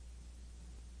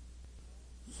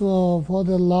So for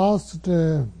the last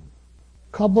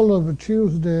couple of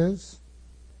Tuesdays,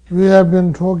 we have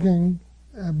been talking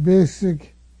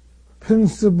basic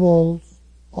principles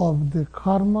of the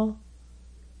karma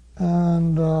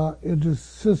and its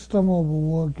system of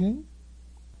working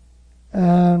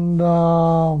and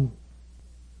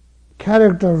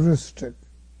characteristic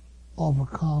of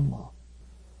karma.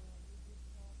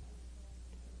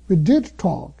 We did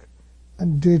talk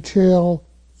in detail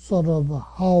sort of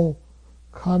how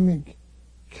karmic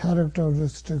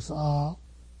characteristics are,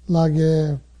 like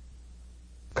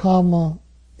karma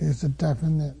is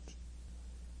definite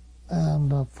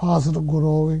and fast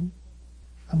growing,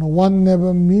 and one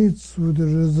never meets with the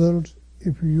result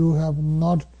if you have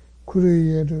not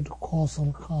created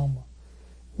causal karma.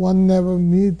 One never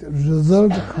meets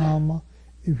result karma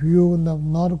if you have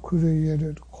not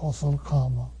created causal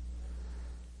karma.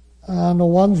 And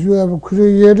once you have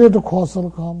created causal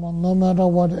karma, no matter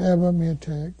whatever may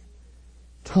take,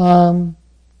 time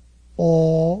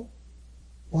or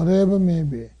whatever may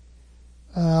be,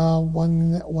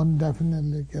 one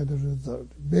definitely get a result.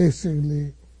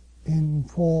 Basically, in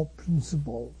 4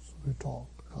 principles we talk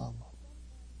karma.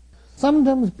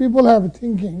 Sometimes people have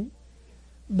thinking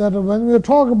that when we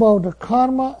talk about the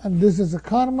karma, and this is a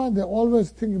karma, they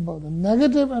always think about the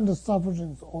negative and the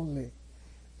sufferings only.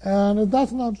 And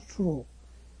that's not true.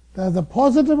 There's a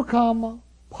positive karma,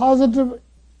 positive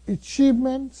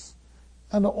achievements,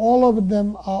 and all of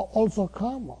them are also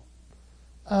karma.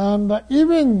 And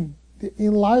even the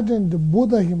enlightened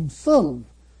Buddha himself,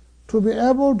 to be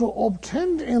able to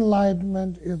obtain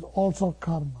enlightenment is also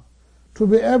karma. To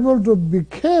be able to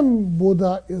become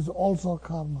Buddha is also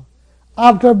karma.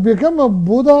 After becoming a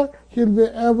Buddha, he'll be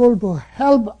able to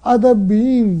help other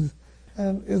beings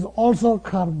and is also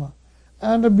karma.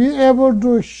 And be able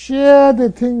to share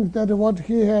the things that what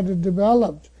he had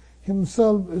developed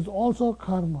himself is also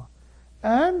karma.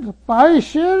 And by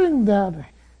sharing that,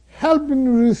 help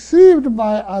being received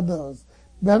by others,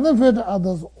 benefit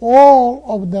others, all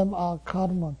of them are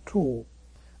karma too.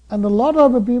 And a lot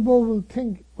of people will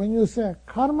think, when you say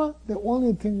karma, they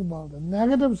only think about the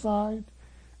negative side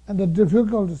and the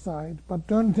difficult side, but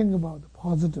don't think about the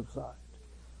positive side.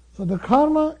 So the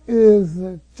karma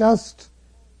is just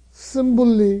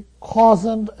simply cause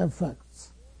and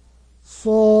effects.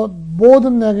 So both the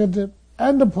negative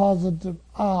and the positive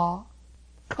are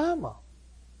karma.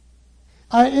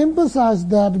 I emphasize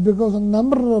that because a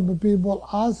number of people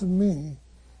ask me,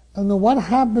 and what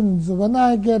happens when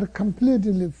I get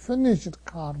completely finished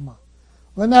karma?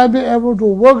 When I be able to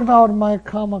work out my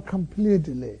karma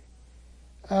completely?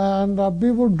 And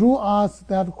people do ask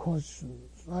that question,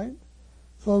 right?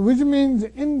 So which means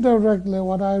indirectly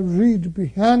what I read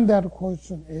behind that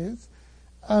question is,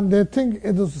 and they think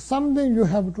it is something you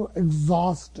have to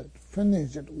exhaust it,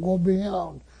 finish it, go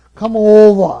beyond, come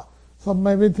over. So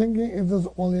maybe thinking it is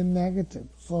only negative,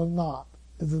 so not.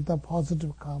 It is the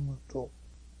positive karma too.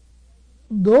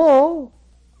 Though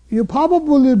you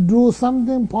probably do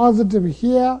something positive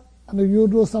here, and you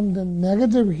do something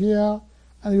negative here,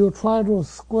 and you try to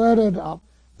square it up.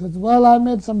 Says, well, I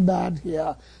made some bad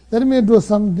here, let me do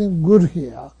something good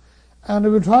here.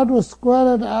 And we try to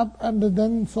square it up, and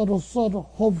then sort of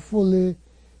hopefully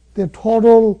the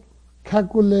total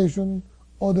calculation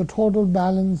or the total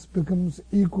balance becomes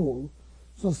equal.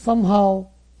 So somehow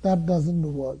that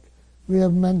doesn't work. We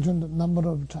have mentioned a number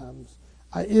of times.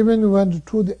 I even went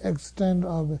to the extent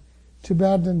of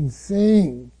Tibetan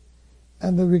saying,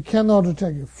 and we cannot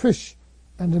take fish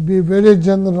and be very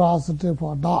generosity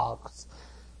for dogs.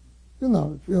 You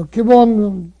know, you keep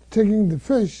on taking the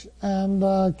fish and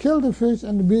kill the fish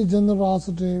and be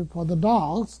generosity for the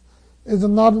dogs is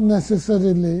not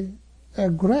necessarily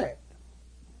great.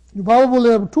 You probably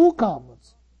have 2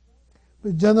 karmas.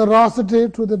 The generosity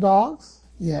to the dogs,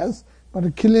 yes, but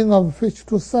the killing of fish,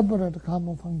 2 separate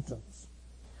karma functions.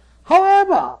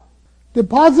 However, the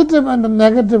positive and the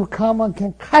negative karma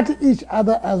can cut each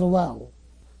other as well.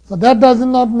 So that does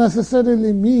not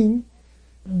necessarily mean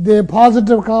the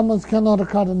positive karmas cannot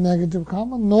cut a negative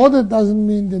karma, nor that doesn't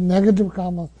mean the negative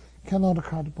karmas cannot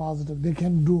cut positive. They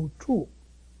can do too.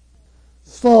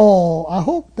 So I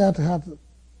hope that has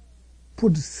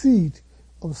put seed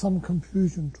of some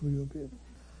confusion to you people.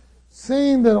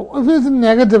 Saying that if it's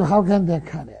negative, how can they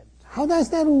cut it? How does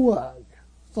that work?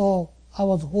 So I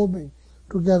was hoping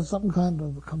to get some kind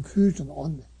of confusion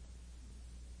on it.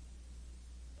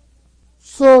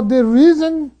 So the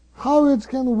reason how it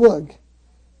can work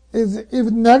is if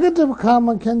negative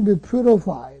karma can be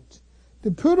purified,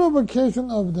 the purification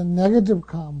of the negative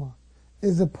karma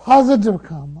is a positive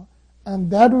karma, and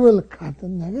that will cut the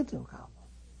negative karma.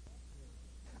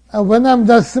 And when I'm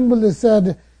just simply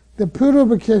said, the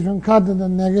purification cut in the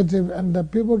negative, and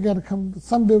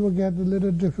some people get a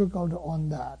little difficult on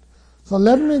that. So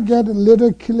let me get a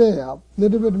little clear,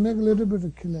 make a little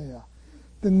bit clear.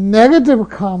 The negative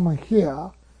karma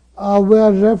here, we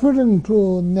are referring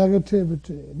to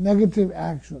negativity, negative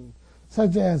action,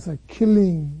 such as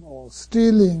killing or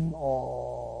stealing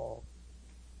or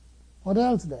what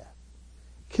else there?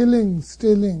 Killing,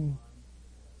 stealing,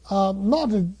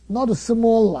 not a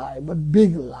small lie, but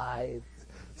big lie.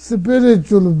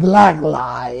 Spiritual black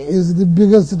lie is the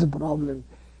biggest problem.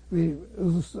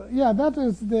 That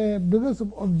is the biggest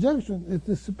objection, is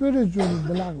the spiritual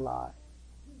black lie.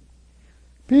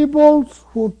 People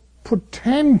who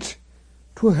pretend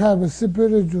to have a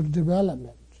spiritual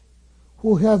development,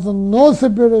 who has no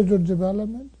spiritual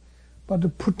development,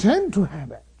 but pretend to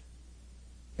have it.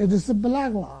 It is a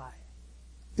black lie.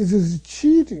 It is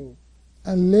cheating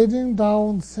and letting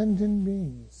down sentient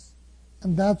beings.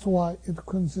 And that's why it's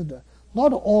considered.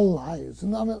 Not all lies.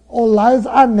 All lies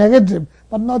are negative,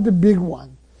 but not the big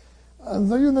one.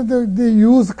 So, the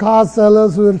used car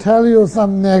sellers will tell you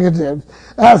some negative,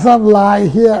 some lie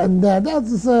here and there.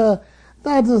 That's their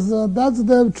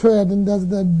trade and that's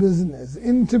their business.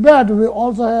 In Tibet, we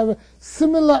also have a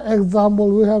similar example.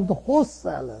 We have the horse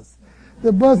sellers.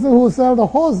 The person who sells the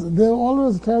horse, they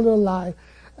always tell you a lie.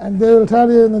 And they will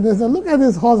tell you, they say, look at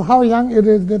this horse, how young it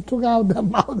is. They took out their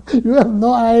mouth. You have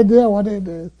no idea what it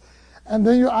is. And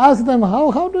then you ask them,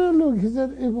 how do you look? He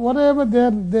said, if whatever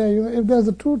there, if there's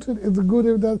a two teeth, it's good.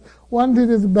 If there's one teeth,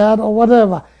 it's bad, or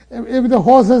whatever. If the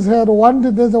horses had one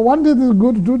teeth, there's one teeth is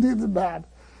good, two teeth is bad.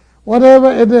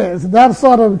 Whatever it is, that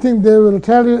sort of thing they will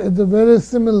tell you is very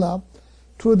similar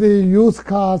to the used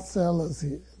car sellers,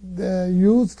 the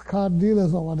used car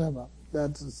dealers or whatever.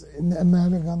 That's in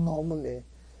America normally.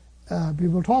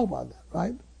 People talk about that,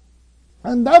 right?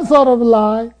 And that sort of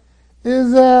lie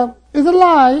is a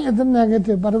lie, it's a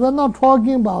negative, but we're not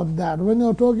talking about that. When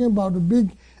you're talking about a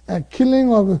big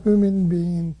killing of a human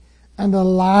being and a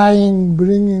lying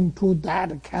bringing to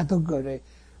that category,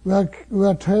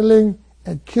 we're telling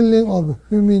a killing of a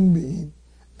human being.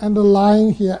 And the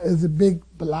lying here is a big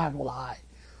black lie,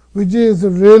 which is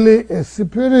really a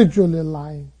spiritually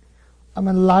lying.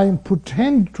 Lying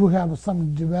pretend to have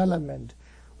some development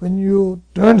when you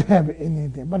don't have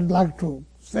anything, but like to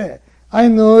say, I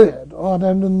know it, or I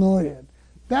don't know it.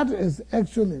 That is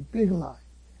actually a big lie.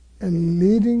 And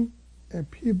leading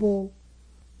people,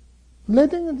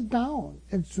 letting it down,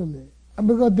 actually. And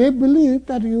because they believe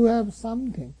that you have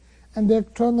something. And they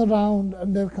turn around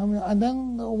and they come, and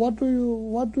then what do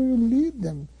you lead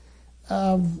them?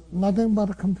 Nothing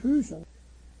but confusion.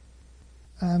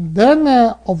 And then,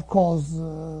 of course,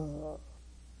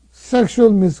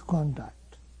 sexual misconduct.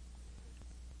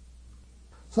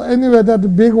 So anyway,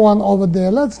 that big one over there,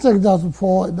 let's take just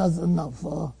 4, that's enough.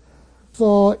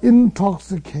 So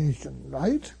intoxication,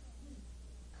 right?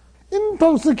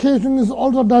 Intoxication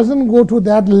also doesn't go to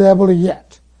that level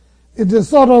yet. It is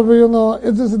sort of,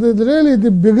 it is really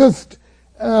the biggest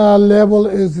level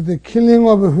is the killing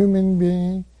of a human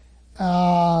being,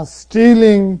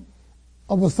 stealing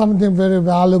of something very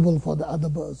valuable for the other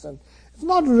person. It's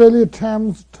not really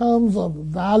terms of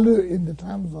value in the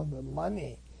terms of the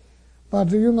money. But,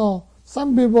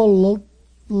 some people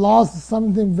lost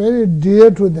something very dear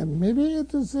to them. Maybe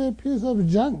it is a piece of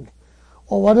junk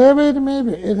or whatever it may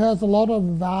be. It has a lot of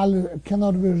value. It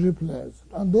cannot be replaced.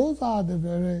 And those are the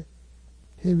very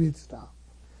heavy stuff.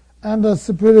 And the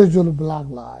spiritual black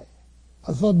lie.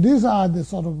 So these are the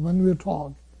sort of, when we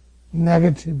talk,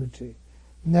 negativity,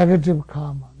 negative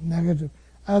karma, negative,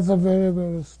 as a very,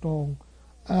 very strong.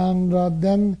 And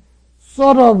then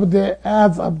sort of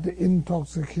adds up the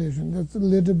intoxication. That's a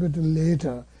little bit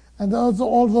later. And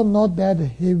also not that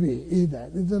heavy either.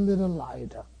 It's a little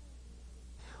lighter.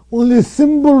 Only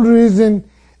simple reason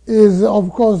is,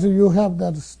 of course, you have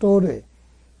that story.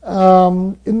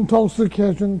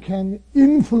 Intoxication can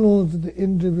influence the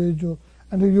individual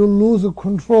and you lose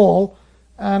control,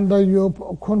 and you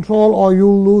control or you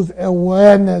lose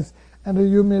awareness,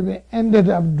 and you maybe ended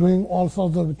up doing all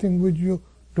sorts of things which you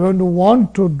don't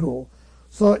want to do.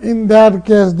 So in that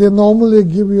case, they normally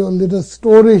give you a little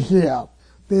story here.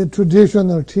 The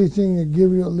traditional teaching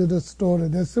give you a little story.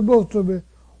 There's supposed to be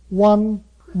one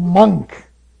monk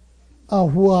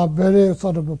who are very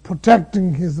sort of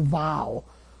protecting his vow,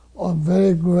 or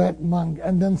very great monk,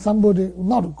 and then somebody,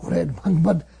 not a great monk,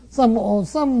 but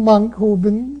some monk who've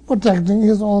been protecting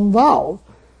his own vows.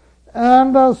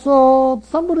 And so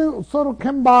somebody sort of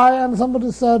came by and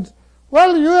somebody said,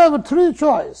 well, you have 3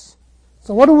 choices.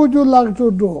 So what would you like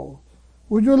to do?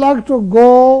 Would you like to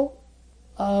go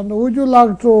and would you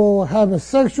like to have a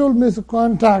sexual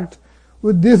miscontact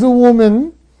with this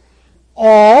woman,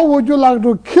 or would you like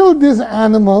to kill this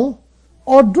animal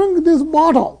or drink this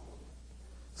bottle?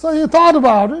 So he thought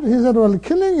about it. He said, well,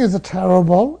 killing is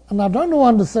terrible, and I don't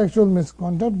want the sexual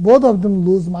misconduct. Both of them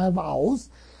lose my vows.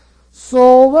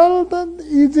 So, well, the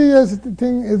easiest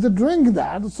thing is to drink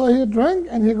that. So he drank,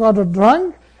 and he got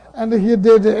drunk, and he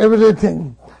did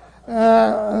everything.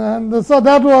 And so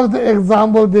that was the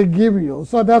example they give you.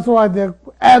 So that's why they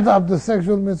add up the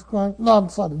sexual misconduct,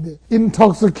 the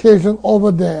intoxication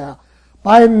over there.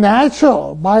 By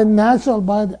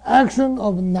the action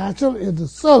of natural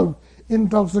itself,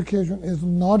 intoxication is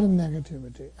not a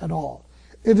negativity at all.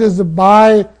 It is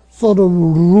by sort of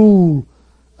rule.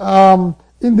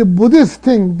 In the Buddhist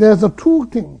thing, there's a two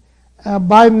thing.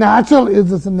 By natural,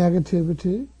 it is a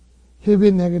negativity,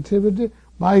 heavy negativity.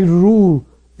 By rule,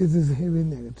 it is heavy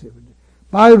negativity.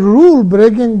 By rule,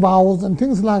 breaking vows and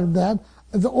things like that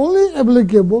is only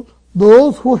applicable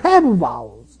those who have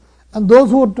vows. And those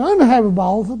who don't have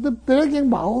vows, the breaking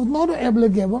vows is not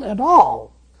applicable at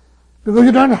all. Because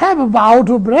you don't have a vow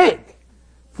to break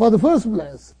for the first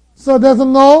place. So there's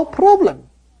no problem.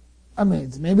 I mean,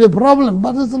 it's maybe a problem,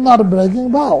 but it's not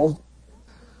breaking vows.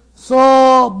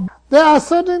 So there are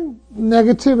certain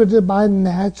negativity by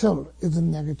nature is a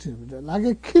negativity, like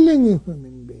a killing a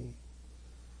human being,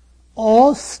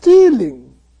 or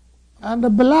stealing, and a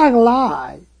black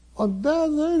lie, or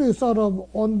that's really sort of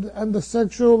and the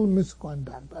sexual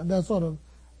misconduct, and that's sort of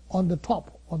on the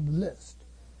top, on the list.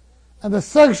 And the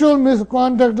sexual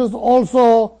misconduct is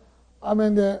also, I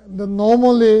mean, the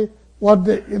normally, what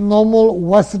the normal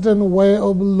Western way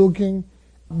of looking,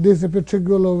 this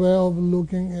particular way of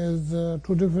looking is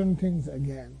two different things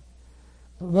again.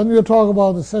 When we talk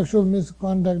about the sexual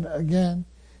misconduct again,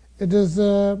 it is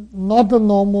not the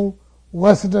normal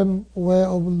Western way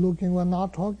of looking. We're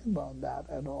not talking about that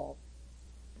at all.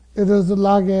 It is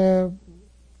like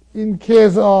in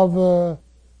case of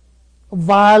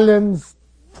violence,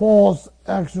 force,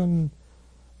 action,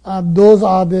 those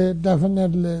are the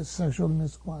definitely sexual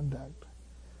misconduct.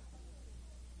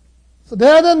 So they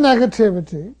are the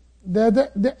negativity.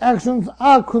 The actions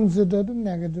are considered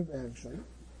negative action.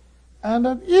 And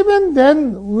that even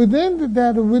then, within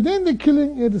the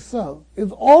killing itself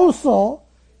is also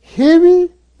heavy,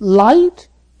 light,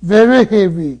 very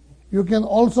heavy. You can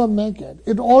also make it.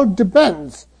 It all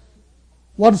depends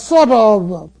what sort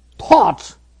of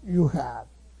thought you have.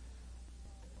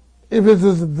 If it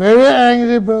is a very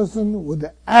angry person with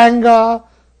anger,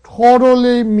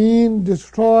 totally mean,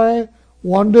 destroy,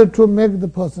 wanted to make the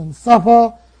person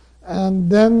suffer, and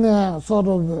then sort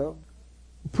of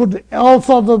put all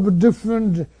sorts of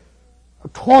different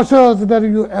tortures that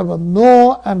you ever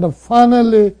know, and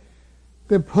finally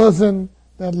the person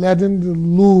that let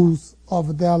him lose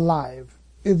of their life.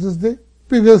 It is the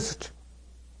biggest,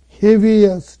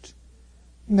 heaviest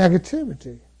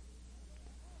negativity.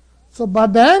 So,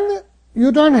 but then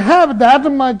you don't have that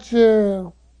much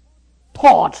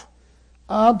thought.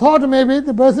 Thought maybe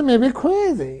the person may be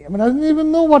crazy. I mean, doesn't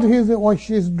even know what he or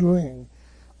she is doing.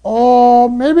 Or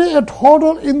maybe a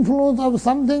total influence of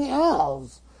something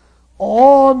else.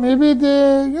 Or maybe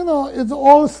it's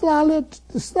all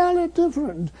slightly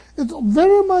different. It's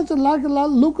very much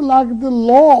look like the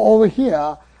law over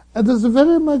here. And this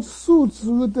very much suits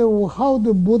with how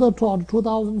the Buddha taught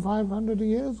 2,500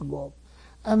 years ago.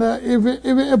 And if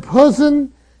a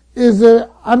person is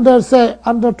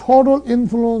under total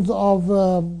influence of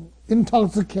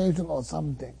intoxication or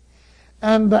something,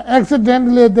 and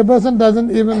accidentally the person doesn't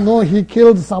even know he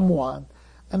killed someone,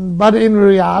 but in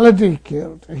reality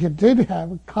he did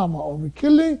have karma of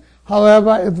killing.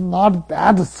 However, it's not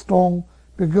that strong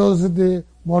because the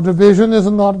motivation is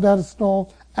not that strong,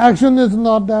 action is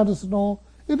not that strong.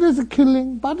 It is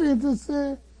killing, but it is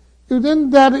within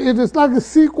that it is like a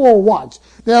Seiko watch.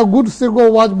 There are good Seiko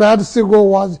watch, bad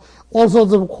Seiko watch, all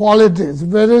sorts of qualities,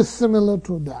 very similar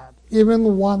to that.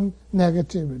 Even one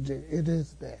negativity, it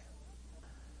is there.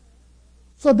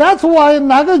 So that's why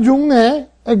Nagarjuna,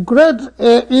 a great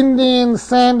Indian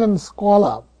saint and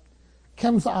scholar,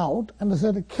 comes out and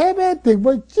said, Kebe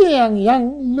dikba jiang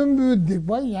yang, lumbu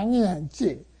dikba yang yang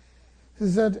ji. He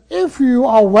said, if you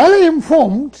are well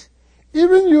informed,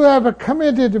 even you have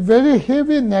committed very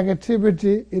heavy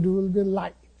negativity, it will be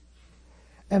light.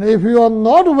 And if you are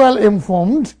not well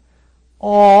informed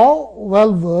or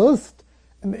well versed,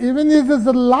 and even if it's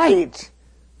light,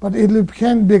 but it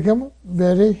can become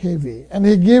very heavy. And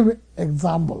he gave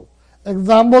example.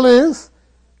 Example is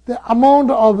the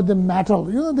amount of the metal.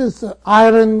 This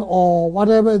iron or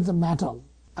whatever is the metal,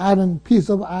 iron, piece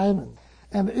of iron.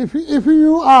 And if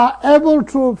you are able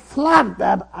to flat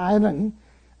that iron,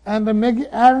 and make an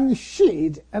iron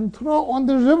sheet and throw on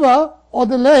the river or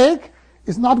the lake,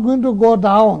 it's not going to go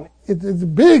down. It is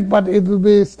big, but it will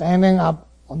be standing up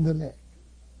on the lake.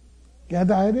 Get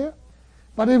the idea?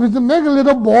 But if you make a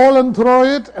little ball and throw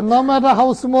it, and no matter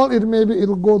how small it may be, it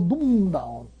will go boom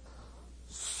down.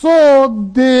 So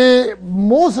the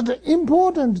most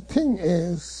important thing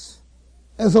is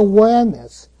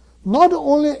awareness. Not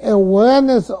only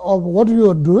awareness of what you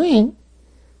are doing,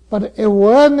 but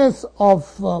awareness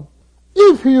of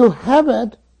if you have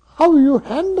it, how you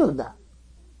handle that.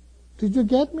 Did you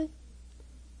get me?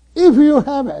 If you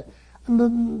have it.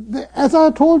 And as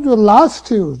I told you last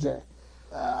Tuesday,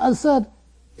 I said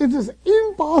it is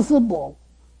impossible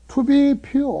to be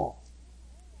pure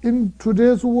in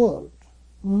today's world.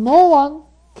 No one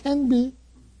can be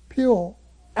pure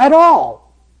at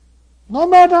all. No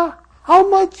matter how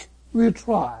much we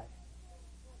try,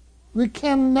 we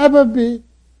can never be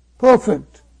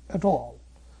perfect at all.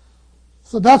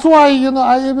 So that's why,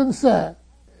 I even say,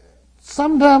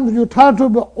 sometimes you try to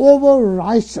be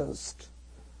over-righteous.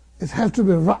 It has to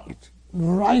be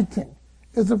right thing.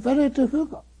 It's very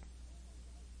difficult.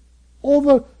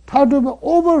 Try to be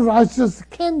over-righteous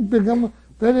can become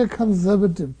very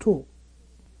conservative too.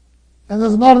 And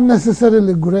it's not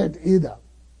necessarily great either.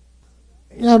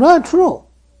 Yeah, right, true.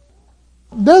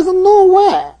 There's no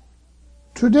way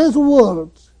today's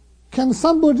world can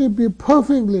somebody be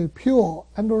perfectly pure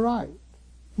and right.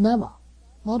 Never.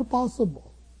 Not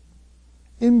possible.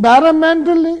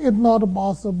 Environmentally, it's not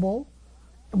possible.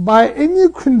 By any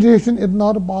condition, it's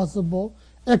not possible.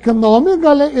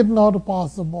 Economically, it's not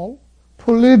possible.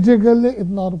 Politically, it's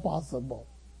not possible.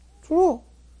 True.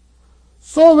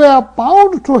 So we are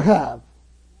bound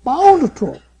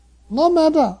to, no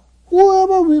matter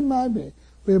whoever we may be,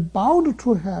 we're bound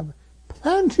to have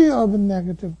plenty of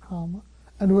negative karma,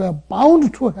 and we are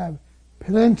bound to have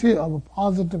plenty of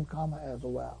positive karma as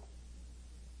well.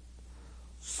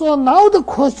 So now the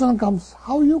question comes,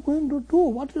 how are you going to do?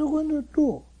 What are you going to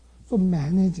do? So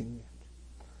managing it.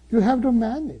 You have to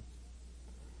manage.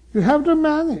 You have to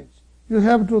manage. You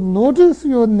have to notice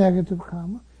your negative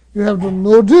karma. You have to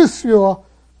notice your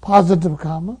positive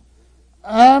karma,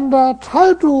 and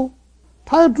try to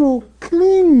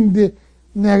clean the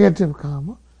negative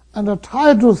karma, and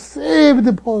try to save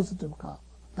the positive karma.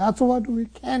 That's what we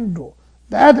can do.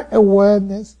 That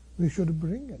awareness we should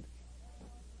bring it.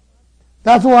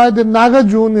 That's why the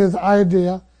Nagarjuna's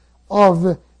idea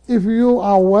of if you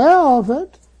are aware of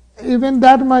it, even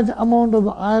that much amount of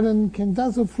iron can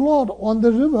just float on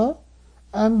the river,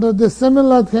 and the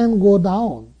similar thing go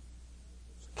down.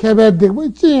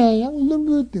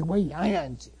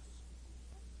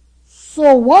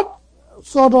 So what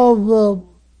sort of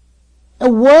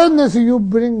awareness you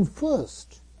bring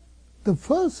first? The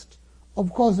first,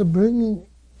 of course, bringing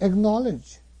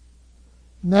acknowledge.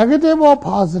 Negative or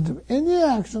positive, any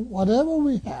action, whatever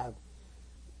we have,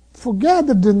 forget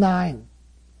the denying.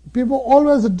 People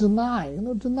always deny,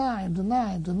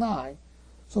 deny.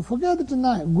 So forget the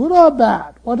denying, good or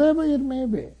bad, whatever it may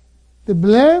be. The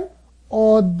blame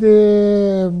or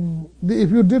the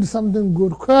if you did something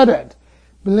good, credit.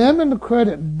 Blame and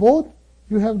credit, both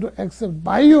you have to accept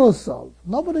by yourself.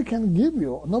 Nobody can give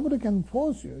you, nobody can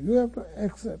force you. You have to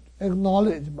accept,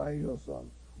 acknowledge by yourself.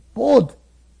 Both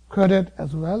credit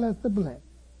as well as the blame.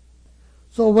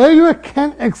 So where you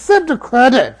can accept the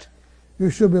credit, you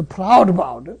should be proud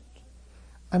about it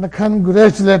and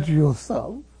congratulate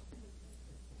yourself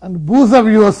and boost up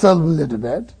yourself a little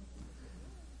bit.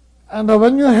 And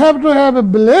when you have to have a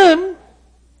blame,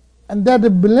 and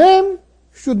that blame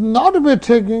should not be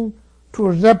taken to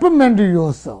reprimand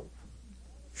yourself.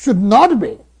 Should not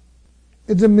be.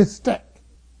 It's a mistake.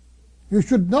 You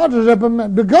should not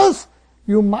reprimand, because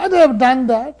you might have done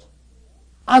that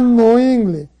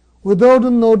unknowingly, without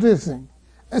noticing.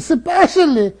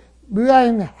 Especially, we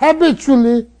are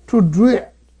habitually to do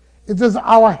it. It is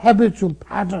our habitual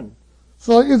pattern.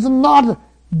 So it's not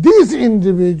this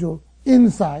individual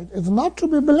inside. It's not to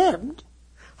be blamed.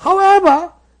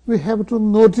 However, we have to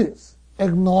notice,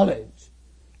 acknowledge,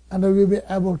 and we will be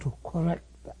able to correct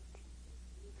that.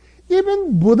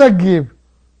 Even Buddha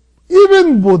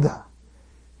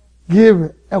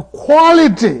give a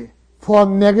quality for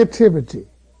negativity.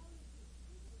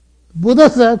 Buddha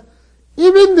said,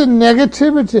 even the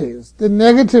negativity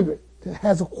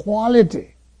has a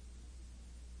quality.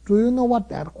 Do you know what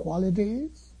that quality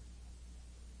is?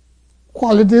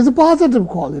 Quality is a positive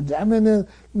quality. I mean, a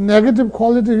negative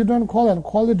quality, you don't call it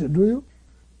quality, do you?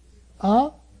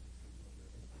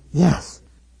 Yes.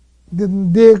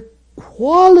 The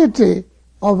quality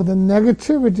of the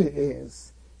negativity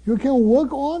is you can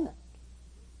work on it.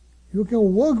 You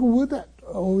can work with it,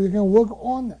 we can work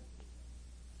on it.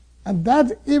 And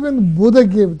that even Buddha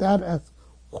gave that as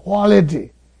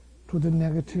quality to the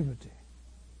negativity.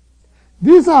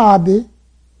 These are the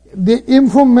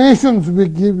informations we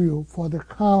give you for the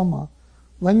karma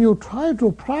when you try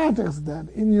to practice that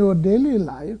in your daily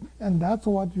life, and that's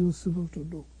what you're supposed to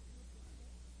do.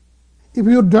 If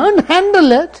you don't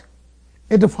handle it,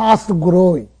 it's fast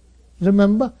growing.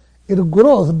 Remember, it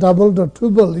grows double to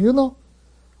triple,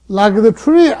 like the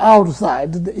tree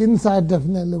outside, the inside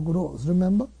definitely grows,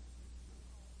 remember?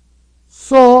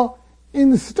 So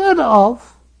instead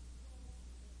of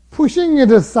pushing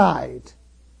it aside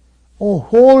or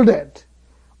hold it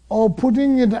or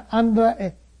putting it under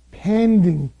a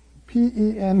pending,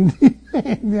 P-E-N-D,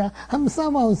 yeah, I'm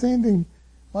somehow saying,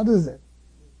 what is it?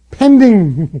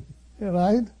 Pending,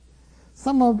 right?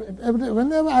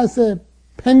 Whenever I say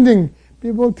pending,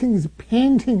 people think it's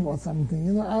painting or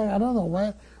something. I don't know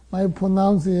why my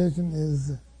pronunciation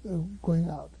is going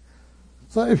out.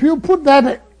 So if you put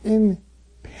that in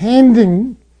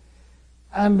pending,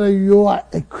 and you are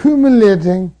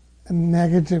accumulating a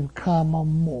negative karma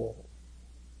more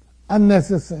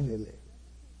unnecessarily.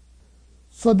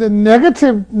 So the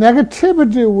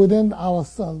negativity within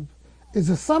ourselves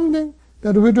is something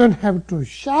that we don't have to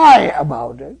shy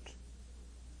about it,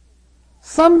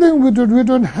 something we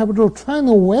don't have to turn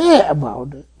away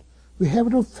about it. We have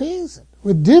to face it.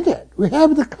 We did it. We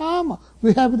have the karma.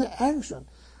 We have the action.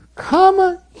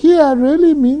 Karma here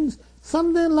really means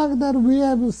something like that we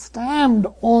have stamped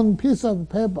on piece of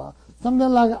paper, something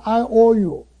like I owe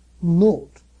you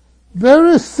note.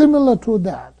 Very similar to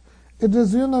that. It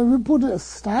is, we put a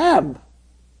stamp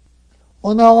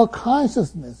on our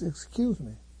consciousness,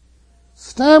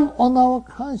 stamp on our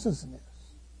consciousness.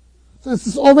 So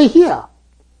it's over here.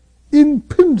 In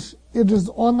pinch, it is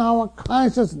on our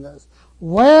consciousness.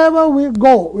 Wherever we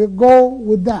go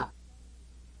with that.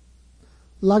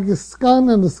 Like a skunk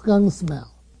and a skunk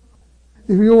smell.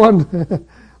 If you want,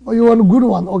 or you want a good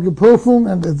one, okay, perfume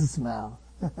and there's a smell.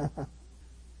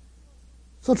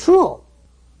 So true.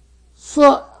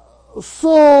 So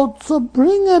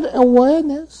bring it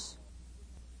awareness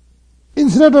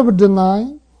instead of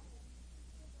denying,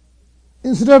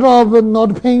 instead of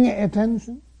not paying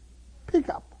attention. Pick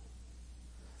up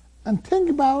and think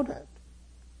about it.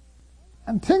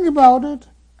 And think about it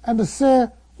and say,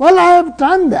 well, I have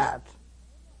done that.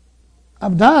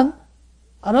 I've done.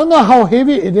 I don't know how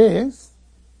heavy it is.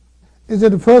 Is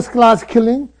it first class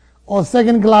killing or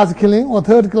second class killing or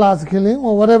third class killing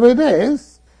or whatever it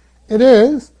is? It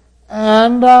is.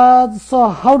 And so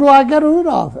how do I get rid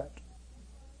of it?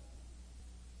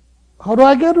 How do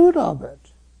I get rid of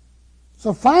it?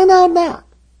 So find out that.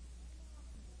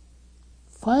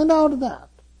 Find out that.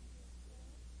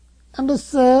 And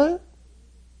say,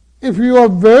 if you are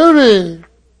very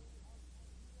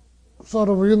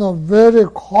very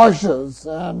cautious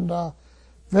and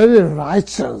very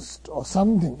righteous or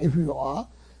something, if you are,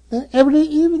 then every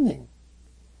evening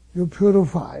you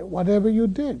purify whatever you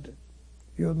did.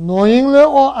 You knowingly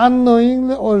or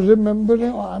unknowingly or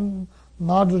remembering or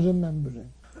not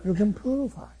remembering, you can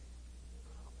purify.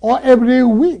 Or every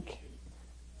week,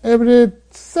 every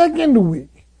second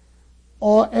week,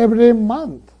 or every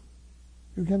month,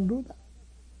 you can do that.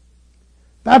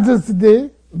 That is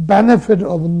the benefit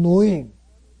of knowing.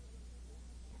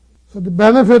 So the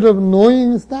benefit of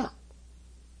knowing is that.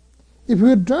 If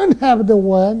you don't have the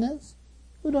awareness,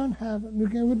 we don't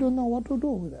know what to do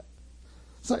with it.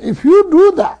 So if you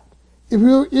do that, if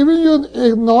you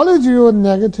acknowledge your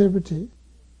negativity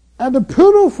and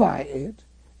purify it,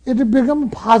 it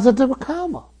becomes positive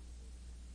karma.